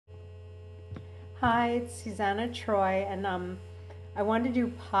Hi, it's Susanna Troy, and I wanted to do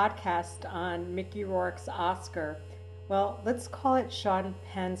a podcast on Mickey Rourke's Oscar. Well, let's call it Sean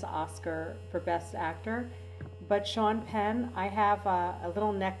Penn's Oscar for Best Actor. But Sean Penn, I have a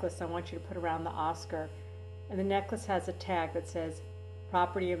little necklace I want you to put around the Oscar, and the necklace has a tag that says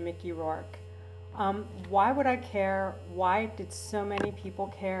 "Property of Mickey Rourke." Why would I care? Why did so many people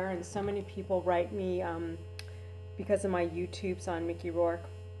care, and so many people write me because of my YouTubes on Mickey Rourke?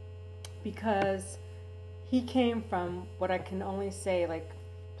 Because he came from what I can only say like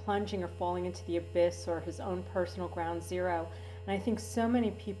plunging or falling into the abyss or his own personal ground zero. And I think so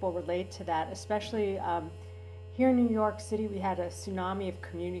many people relate to that, especially here in New York City. We had a tsunami of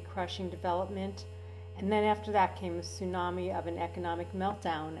community crushing development, and then after that came a tsunami of an economic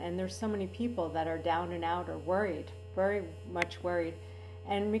meltdown. And there's so many people that are down and out or worried, very much worried.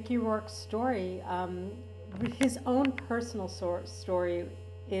 And Mickey Rourke's story, his own personal story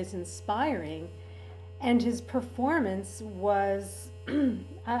is inspiring, and his performance was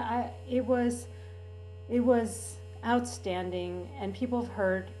it was outstanding. And people have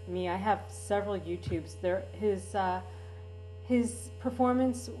heard me. I have several YouTubes. His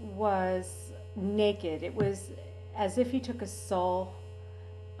performance was naked. It was as if he took a soul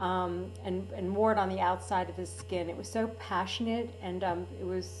and wore it on the outside of his skin. It was so passionate, and it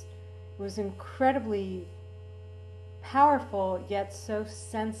was incredibly powerful, yet so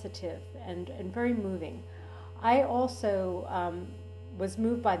sensitive and very moving. I also was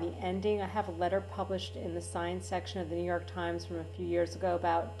moved by the ending. I have a letter published in the science section of the New York Times from a few years ago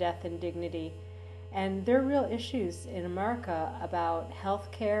about death and dignity. And there are real issues in America about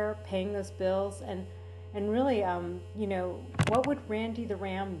health care, paying those bills, and really, what would Randy the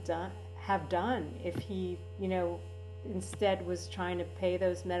Ram have done if he, instead was trying to pay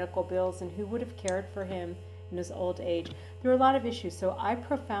those medical bills, and who would have cared for him in his old age? There are a lot of issues, so I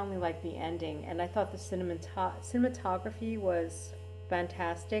profoundly liked the ending, and I thought the cinematography was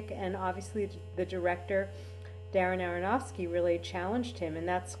fantastic, and obviously the director, Darren Aronofsky, really challenged him, and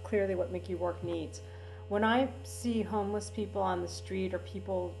that's clearly what Mickey Rourke needs. When I see homeless people on the street, or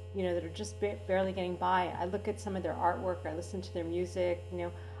people, that are just barely getting by, I look at some of their artwork, I listen to their music,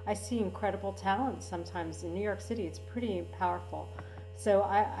 I see incredible talent sometimes in New York City. It's pretty powerful. So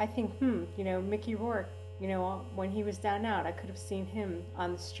I think, Mickey Rourke, when he was down and out, I could have seen him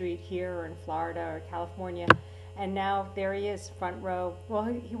on the street here or in Florida or California. And now there he is, front row. Well,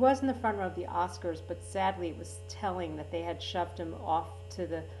 he was in the front row of the Oscars, but sadly it was telling that they had shoved him off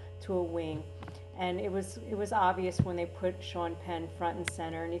to a wing. And it was obvious when they put Sean Penn front and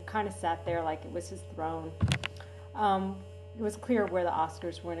center, and he kind of sat there like it was his throne. It was clear where the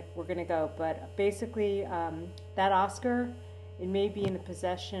Oscars were going to go, but basically that Oscar, it may be in the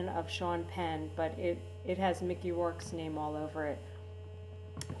possession of Sean Penn, but it has Mickey Rourke's name all over it.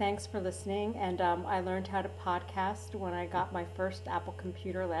 Thanks for listening, and I learned how to podcast when I got my first Apple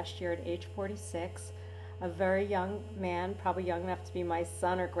computer last year at age 46. A very young man, probably young enough to be my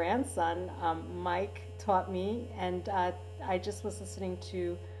son or grandson, Mike, taught me, and I just was listening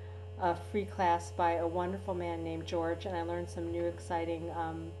to a free class by a wonderful man named George, and I learned some new exciting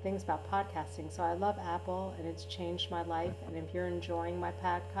things about podcasting. So I love Apple, and it's changed my life. And if you're enjoying my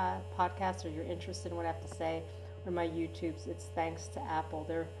podcast, or you're interested in what I have to say, or my YouTubes, it's thanks to Apple.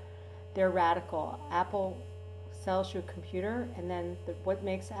 They're radical. Apple sells you a computer, and then what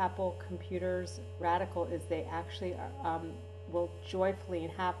makes Apple computers radical is they actually will joyfully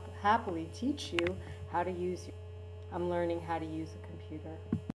and happily teach you how to use. I'm learning how to use a computer.